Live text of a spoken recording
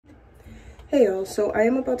Hey y'all, so I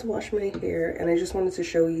am about to wash my hair and I just wanted to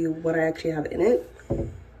show you what I actually have in it.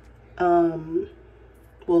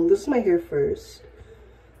 Well, this is my hair first.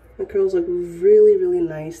 My curls look really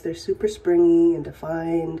nice. They're super springy and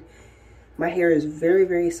defined. My hair is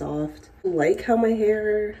very soft. I like how my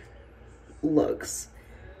hair looks.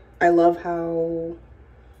 I love how,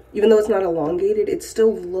 even though it's not elongated, it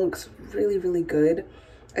still looks really good.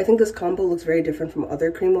 I think this combo looks very different from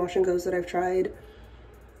other cream wash and goes that I've tried,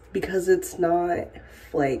 because it's not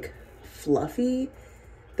like fluffy.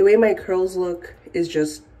 The way my curls look is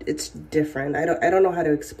just, it's different. I don't know how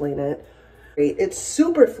to explain it. It's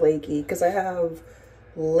super flaky because I have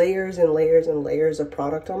layers and layers of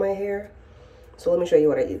product on my hair. So let me show you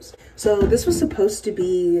what I used. So this was supposed to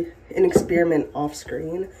be an experiment off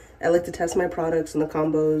screen. I like to test my products and the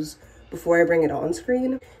combos before I bring it on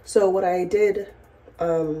screen. So what I did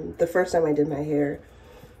the first time I did my hair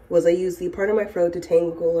was I used the Parden My Fro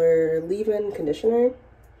Detangler leave-in conditioner.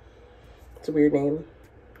 It's a weird name.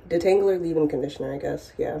 Detangler leave-in conditioner, I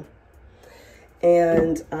guess, yeah.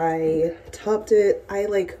 And I topped it. I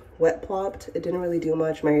like wet plopped. It didn't really do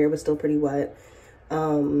much. My hair was still pretty wet.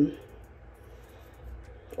 Or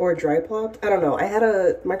dry plopped. I don't know. I had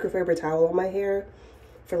a microfiber towel on my hair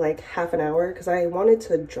for like half an hour because I wanted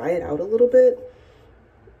to dry it out a little bit.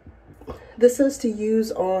 This says to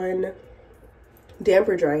use on damp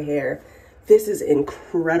or dry hair. This is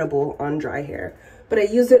incredible on dry hair, but I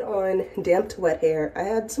used it on damp to wet hair. I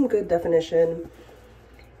had some good definition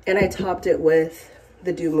and I topped it with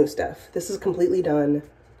the Doux Mousse Def. This is completely done.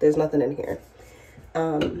 There's nothing in here.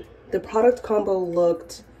 The product combo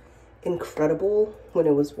looked incredible when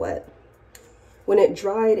it was wet. When it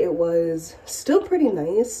dried, it was still pretty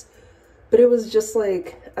nice, but it was just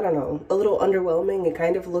like, I don't know, a little underwhelming. It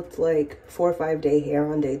kind of looked like 4 or 5 day hair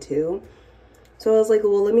on day 2. So I was like,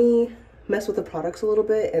 well, let me mess with the products a little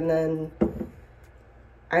bit and then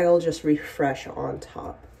I'll just refresh on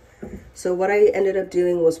top. So what I ended up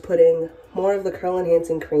doing was putting more of the curl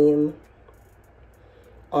enhancing cream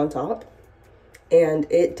on top, and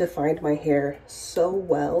it defined my hair so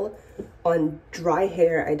well. On dry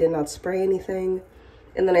hair, I did not spray anything.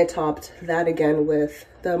 And then I topped that again with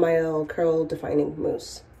the Mielle Curl Defining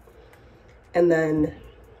Mousse. And then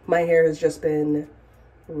my hair has just been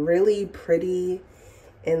really pretty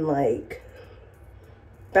and like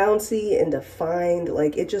bouncy and defined.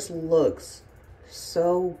 Like, it just looks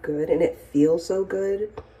so good and it feels so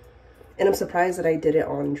good. And I'm surprised that I did it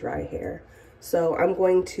on dry hair. So I'm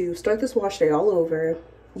going to start this wash day all over,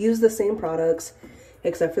 use the same products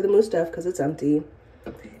except for the Mousse Def because it's empty,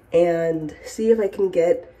 and see if I can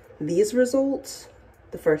get these results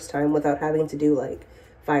the first time without having to do like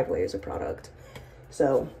 5 layers of product.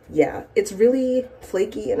 So yeah, it's really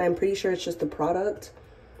flaky and I'm pretty sure it's just the product,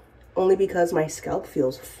 only because my scalp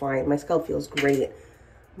feels fine. My scalp feels great.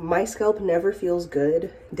 My scalp never feels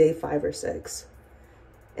good day 5 or 6.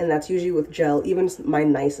 And that's usually with gel. Even my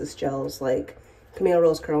nicest gels like Camille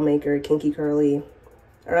Rose Curl Maker, Kinky Curly,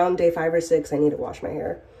 around day 5 or 6, I need to wash my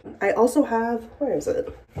hair. I also have, where is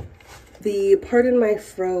it? The Parden My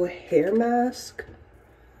Fro hair mask.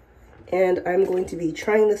 And I'm going to be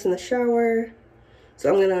trying this in the shower. So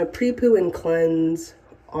I'm gonna pre-poo and cleanse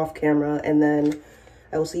off camera, and then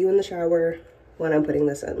I will see you in the shower when I'm putting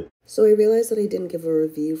this in. So I realized that I didn't give a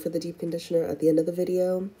review for the deep conditioner at the end of the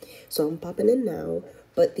video, so I'm popping in now.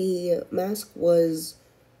 But the mask was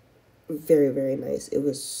very nice. It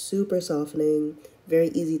was super softening, very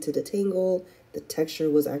easy to detangle. The texture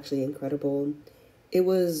was actually incredible. It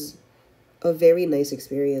was a very nice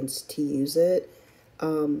experience to use it.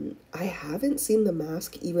 I haven't seen the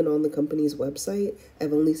mask even on the company's website.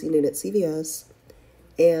 I've only seen it at CVS.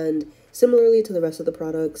 And similarly to the rest of the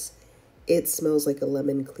products, it smells like a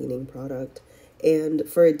lemon cleaning product. And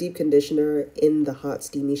for a deep conditioner in the hot,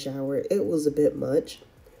 steamy shower, it was a bit much.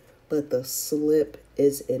 But the slip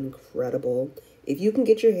is incredible. If you can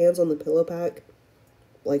get your hands on the pillow pack,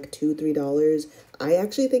 like $2, $3, I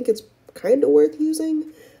actually think it's kind of worth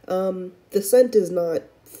using. The scent is not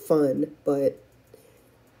fun, but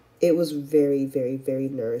it was very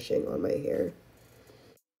nourishing on my hair.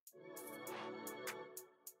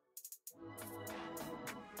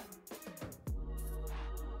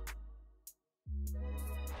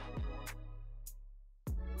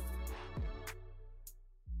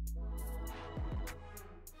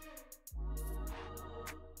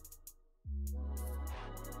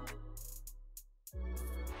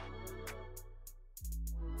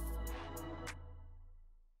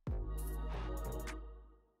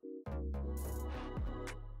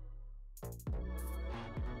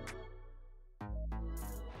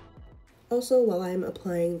 Also, while I'm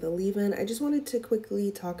applying the leave-in, I just wanted to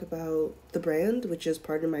quickly talk about the brand, which is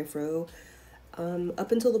Parden My Fro.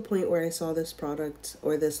 Up until the point where I saw this product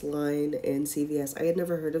or this line in CVS, I had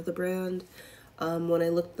never heard of the brand. When I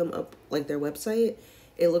looked them up, like their website,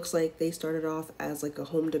 it looks like they started off as like a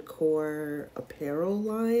home decor apparel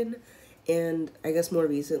line, and I guess more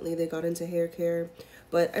recently they got into hair care.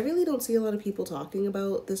 But I really don't see a lot of people talking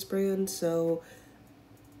about this brand, so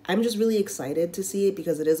I'm just really excited to see it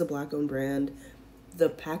because it is a Black-owned brand. The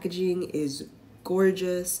packaging is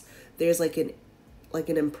gorgeous. There's like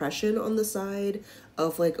an impression on the side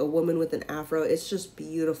of like a woman with an afro. It's just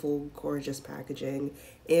beautiful, gorgeous packaging.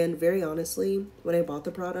 And very honestly, when I bought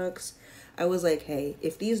the products, I was like, hey,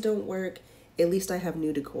 if these don't work, at least I have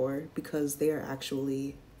new decor because they are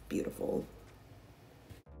actually beautiful.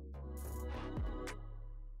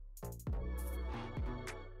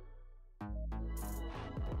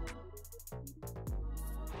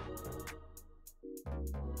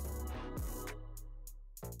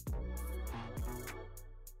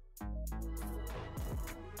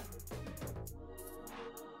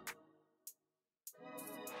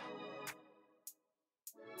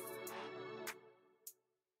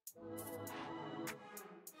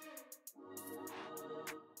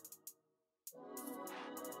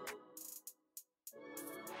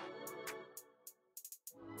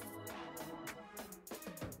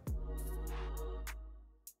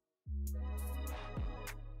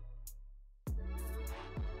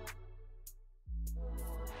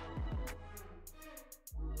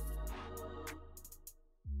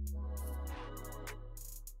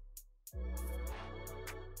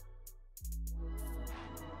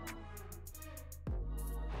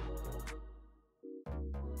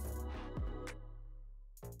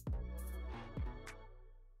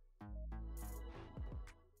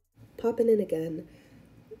 Popping in again.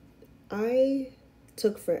 I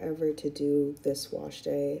took forever to do this wash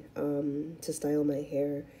day, to style my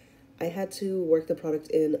hair. I had to work the product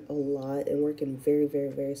in a lot and work in very, very,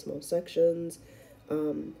 very small sections.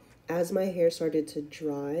 As my hair started to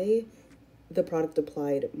dry, the product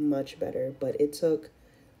applied much better, but it took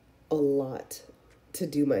a lot to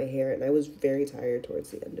do my hair, and I was very tired towards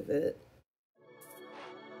the end of it.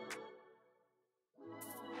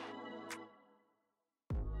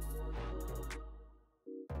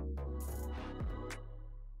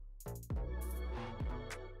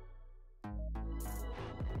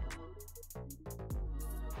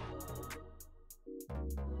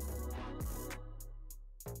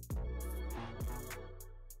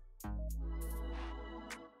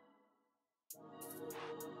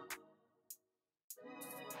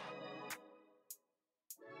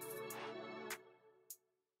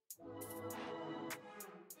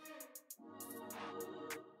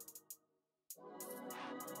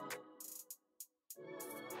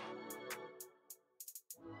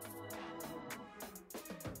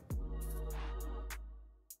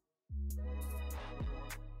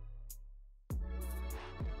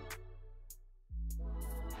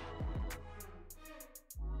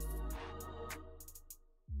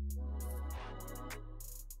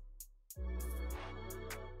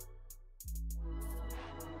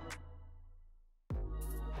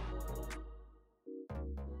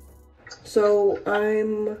 So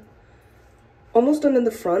I'm almost done in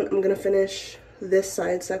the front. I'm gonna finish this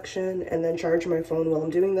side section and then charge my phone while I'm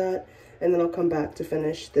doing that, and then I'll come back to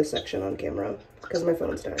finish this section on camera because my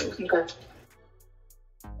phone's dying. Okay.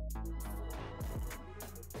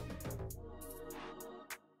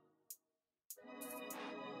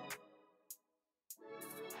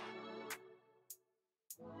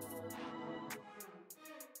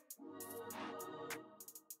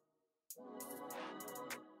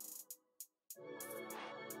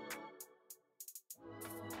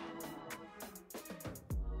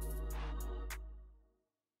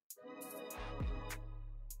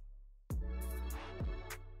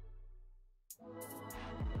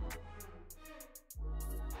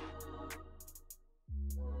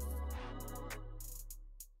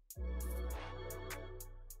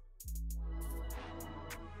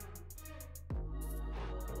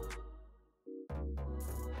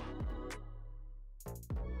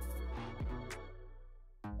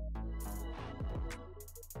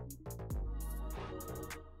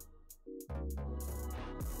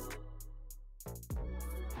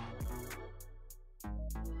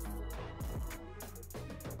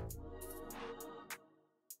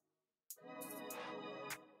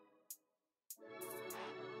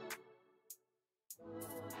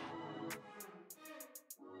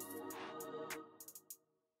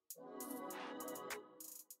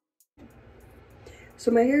 So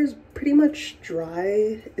my hair is pretty much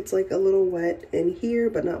dry. It's like a little wet in here,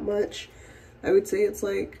 but not much. I would say it's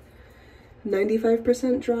like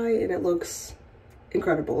 95% dry, and it looks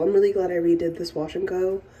incredible. I'm really glad I redid this wash and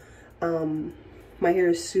go. My hair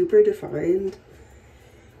is super defined,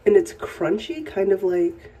 and it's crunchy, kind of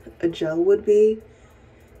like a gel would be.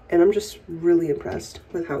 And I'm just really impressed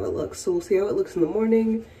with how it looks. So we'll see how it looks in the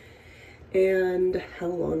morning and how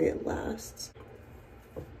long it lasts.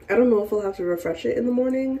 I don't know if I'll have to refresh it in the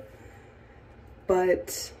morning,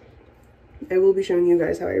 but I will be showing you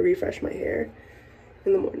guys how I refresh my hair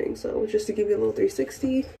in the morning. So just to give you a little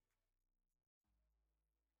 360.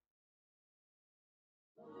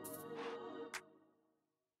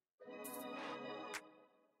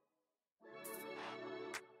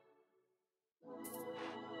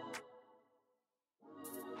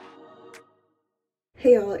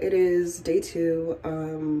 Hey y'all, it is day 2.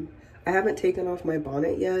 I haven't taken off my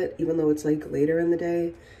bonnet yet, even though it's like later in the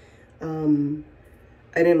day.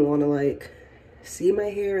 I didn't want to like see my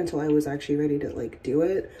hair until I was actually ready to like do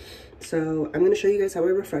it. So I'm going to show you guys how I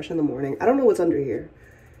refresh in the morning. I don't know what's under here,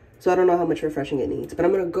 so I don't know how much refreshing it needs, but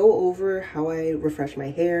I'm going to go over how I refresh my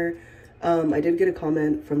hair. I did get a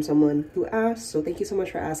comment from someone who asked, so thank you so much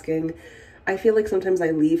for asking. I feel like sometimes I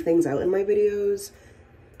leave things out in my videos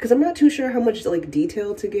because I'm not too sure how much like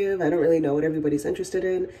detail to give. I don't really know what everybody's interested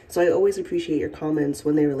in. So I always appreciate your comments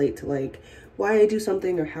when they relate to like why I do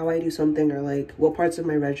something or how I do something, or like what parts of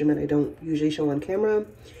my regimen I don't usually show on camera.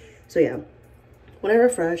 So yeah, when I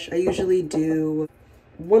refresh, I usually do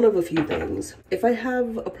one of a few things. If I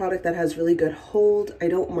have a product that has really good hold, I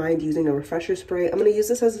don't mind using a refresher spray. I'm gonna use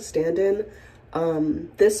this as a stand-in.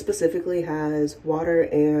 This specifically has water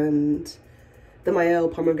and the Mielle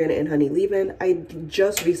pomegranate and honey leave-in. I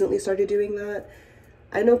just recently started doing that.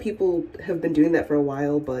 I know people have been doing that for a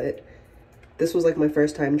while, but this was like my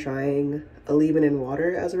first time trying a leave-in and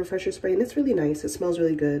water as a refresher spray, and it's really nice. It smells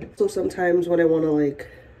really good. So sometimes when I want to like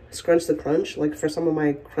scrunch the crunch, like for some of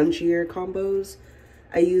my crunchier combos,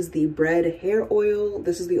 I use the bread hair oil.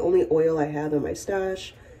 This is the only oil I have in my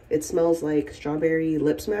stash. It smells like strawberry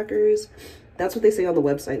lip smackers. That's what they say on the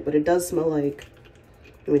website, but it does smell like,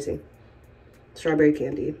 let me see, strawberry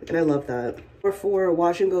candy, and I love that. Or for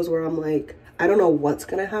wash and goes where I'm like, I don't know what's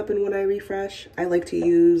gonna happen when I refresh, I like to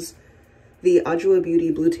use the Adwoa Beauty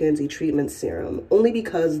Blue Tansy Treatment Serum, only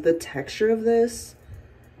because the texture of this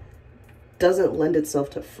doesn't lend itself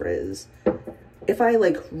to frizz. If I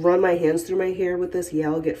like run my hands through my hair with this, yeah,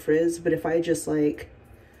 I'll get frizz, but if I just like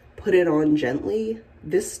put it on gently,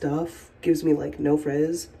 this stuff gives me like no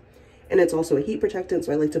frizz. And it's also a heat protectant,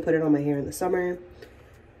 so I like to put it on my hair in the summer.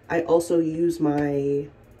 I also use my,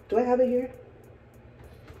 do I have it here?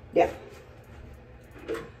 Yeah.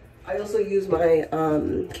 I also use my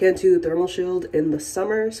Cantu Thermal Shield in the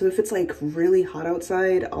summer. So if it's like really hot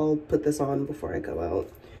outside, I'll put this on before I go out.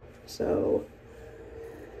 So,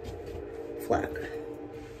 flat.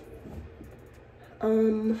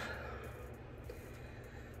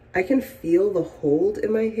 I can feel the hold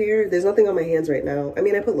in my hair. There's nothing on my hands right now. I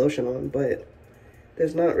mean, I put lotion on, but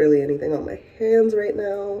there's not really anything on my hands right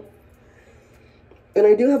now. And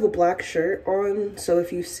I do have a black shirt on, so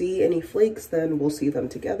if you see any flakes, then we'll see them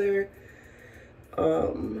together.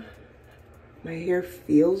 My hair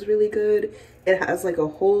feels really good. It has like a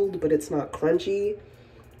hold, but it's not crunchy.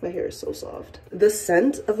 My hair is so soft. The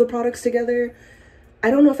scent of the products together, I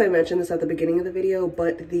don't know if I mentioned this at the beginning of the video,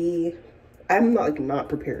 but I'm not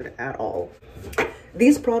prepared at all.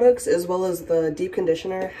 These products, as well as the deep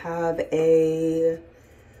conditioner, have a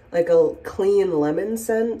clean lemon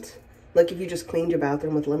scent. Like if you just cleaned your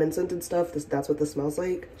bathroom with lemon scented stuff, that's what this smells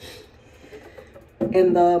like.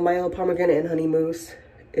 And the Mielle pomegranate and honey mousse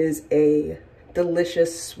is a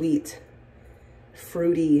delicious, sweet,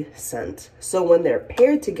 fruity scent. So when they're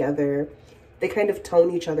paired together, they kind of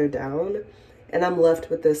tone each other down. And I'm left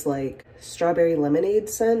with this like strawberry lemonade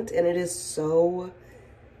scent, and it is so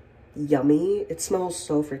yummy. It smells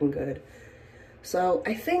so freaking good. So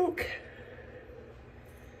I think,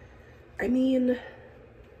 I mean,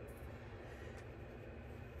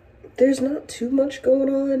 there's not too much going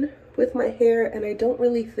on with my hair, and I don't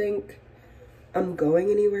really think I'm going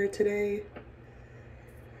anywhere today.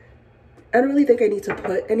 I don't really think I need to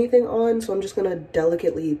put anything on, so I'm just gonna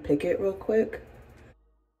delicately pick it real quick.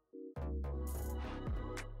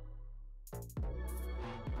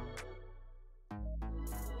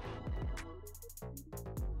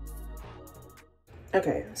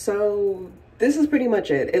 Okay, so this is pretty much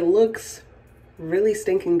it. It looks really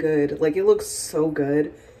stinking good. Like, it looks so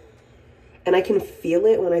good. And I can feel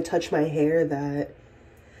it when I touch my hair that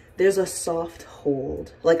there's a soft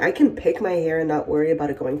hold. Like, I can pick my hair and not worry about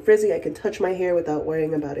it going frizzy. I can touch my hair without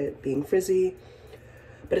worrying about it being frizzy.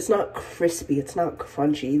 but it's not crispy, it's not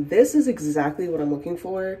crunchy. This is exactly what I'm looking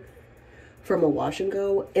for from a wash and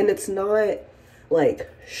go, and it's not like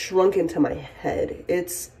shrunk into my head.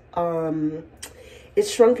 It's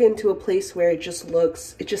shrunk into a place where it just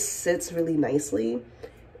sits really nicely.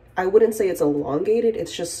 I wouldn't say it's elongated,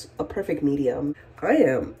 it's just a perfect medium. I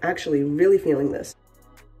am actually really feeling this.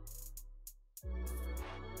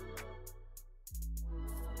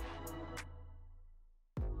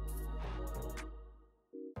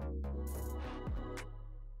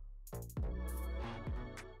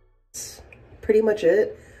 That's pretty much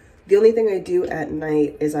it. The only thing I do at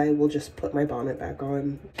night is I will just put my bonnet back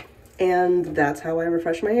on. And that's how I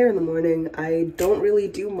refresh my hair in the morning. I don't really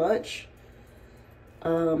do much.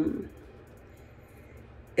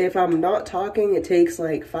 If I'm not talking, it takes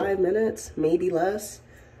like 5 minutes, maybe less.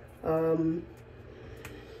 And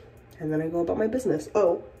then I go about my business.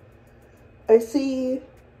 Oh, I see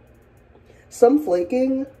some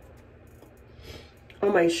flaking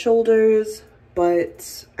on my shoulders,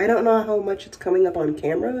 but I don't know how much it's coming up on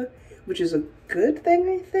camera, which is a good thing,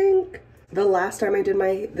 I think. The last time I did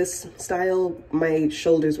this style, my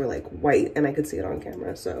shoulders were like white and I could see it on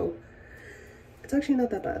camera, so it's actually not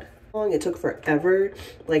that bad. It took forever,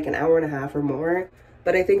 like an hour and a half or more,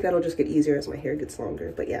 but I think that'll just get easier as my hair gets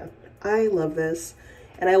longer. But yeah, I love this,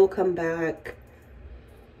 and I will come back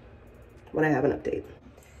when I have an update.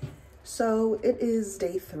 So it is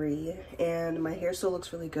day 3 and my hair still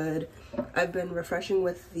looks really good. I've been refreshing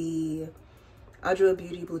with the Adwoa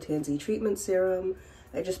Beauty Blue Tansy treatment serum.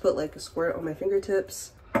 I just put like a squirt on my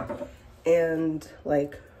fingertips and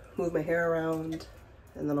like move my hair around,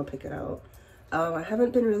 and then I'll pick it out. I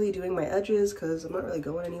haven't been really doing my edges because I'm not really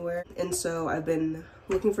going anywhere. And so I've been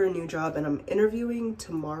looking for a new job, and I'm interviewing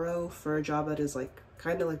tomorrow for a job that is like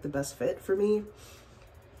kind of like the best fit for me.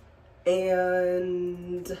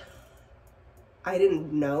 And I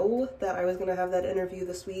didn't know that I was gonna have that interview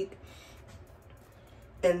this week.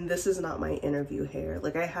 And this is not my interview hair.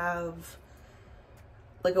 Like, I have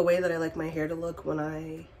like a way that I like my hair to look when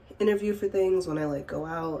I interview for things, when I like go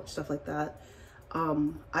out, stuff like that.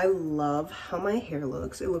 I love how my hair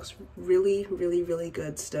looks. It looks really, really, really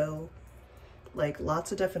good still. Like,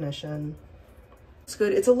 lots of definition. It's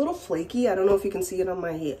good. It's a little flaky. I don't know if you can see it on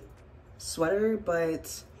my sweater,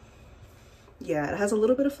 but yeah, it has a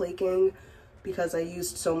little bit of flaking because I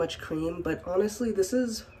used so much cream. But honestly, this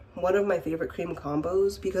is one of my favorite cream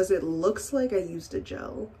combos because it looks like I used a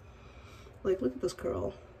gel. Like, look at this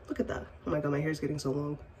curl. Look at that. Oh my god, my hair's getting so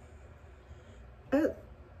long.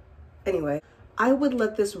 Anyway, I would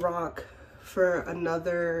let this rock for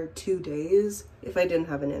another 2 days if I didn't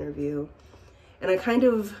have an interview. And I kind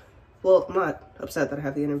of, well, I'm not upset that I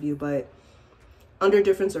have the interview, but under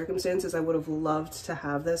different circumstances, I would have loved to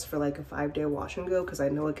have this for like a 5-day wash and go because I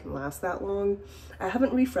know it can last that long. I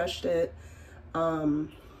haven't refreshed it. And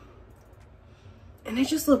it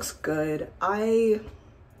just looks good. I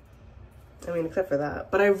mean, except for that,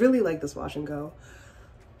 but I really like this wash and go.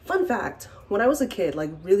 Fun fact, when I was a kid, like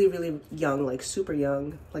really, really young, like super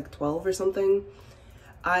young, like 12 or something,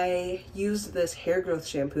 I used this hair growth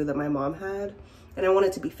shampoo that my mom had, and I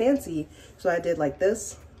wanted to be fancy. So I did like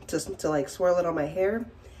this to like swirl it on my hair,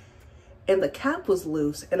 and the cap was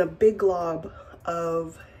loose and a big glob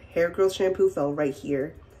of hair growth shampoo fell right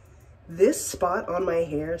here. This spot on my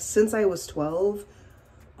hair, since I was 12,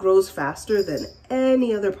 grows faster than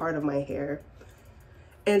any other part of my hair.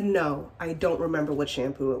 And no, I don't remember what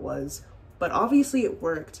shampoo it was, but obviously it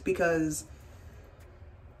worked because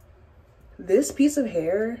this piece of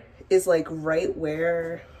hair is like right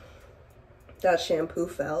where that shampoo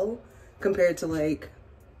fell compared to, like,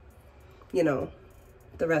 you know,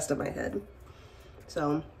 the rest of my head.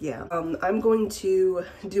 So yeah, I'm going to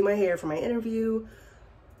do my hair for my interview,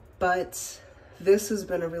 but this has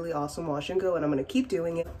been a really awesome wash and go, and I'm gonna keep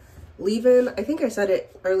doing it. Leave-in, I think I said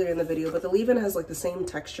it earlier in the video, but the leave-in has like the same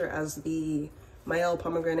texture as the Mielle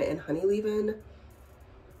Pomegranate and Honey leave-in.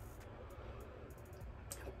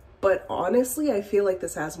 But honestly, I feel like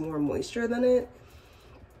this has more moisture than it.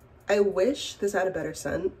 I wish this had a better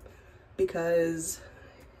scent because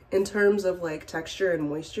in terms of like texture and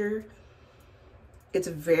moisture, it's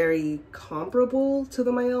very comparable to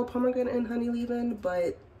the Mielle Pomegranate and Honey leave-in,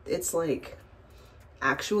 but it's like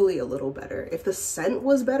actually a little better. If the scent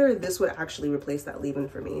was better, this would actually replace that leave-in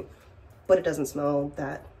for me, but it doesn't smell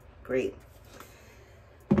that great.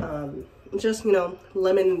 Just, you know,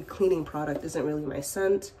 lemon cleaning product isn't really my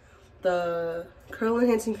scent. The curl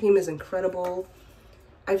enhancing cream is incredible.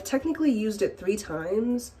 I've technically used it 3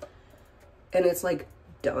 times and it's like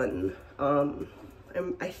done.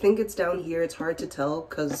 I think it's down here. It's hard to tell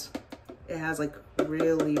because it has like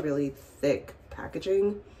really, really thick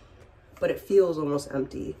packaging, but it feels almost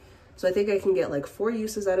empty. So I think I can get like 4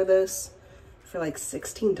 uses out of this for like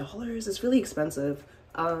 $16. It's really expensive.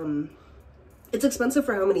 It's expensive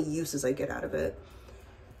for how many uses I get out of it.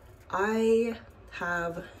 I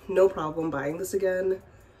have no problem buying this again,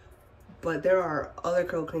 but there are other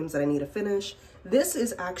curl creams that I need to finish. This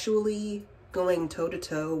is actually going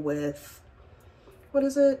toe-to-toe with, what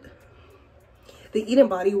is it? The Eat &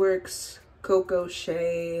 Body Works Cocoa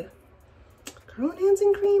Shea Curl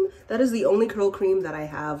Enhancing Cream. That is the only curl cream that I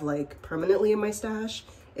have like permanently in my stash,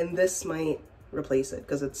 and this might replace it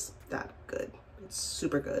because it's that good. It's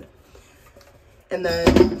super good. And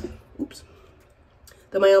then, oops,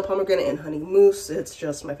 the Mielle Pomegranate and Honey Mousse. It's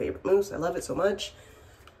just my favorite mousse. I love it so much.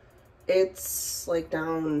 It's like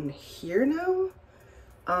down here now.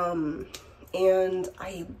 And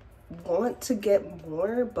I want to get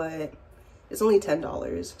more, but it's only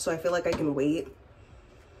 $10. So I feel like I can wait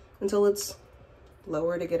until it's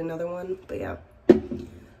lower to get another one. But yeah,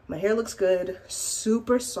 my hair looks good,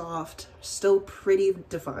 super soft, still pretty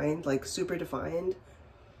defined, like super defined.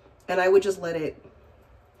 And I would just let it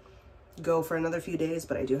go for another few days,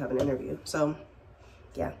 but I do have an interview. So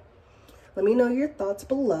yeah, let me know your thoughts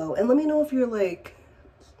below, and let me know if you're like,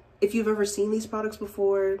 if you've ever seen these products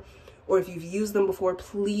before, or if you've used them before.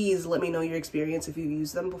 Please let me know your experience if you've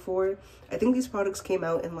used them before. I think these products came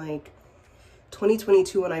out in like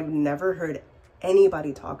 2022 and I've never heard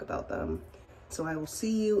anybody talk about them. So I will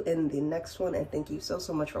see you in the next one, and thank you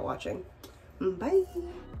so much for watching. Bye.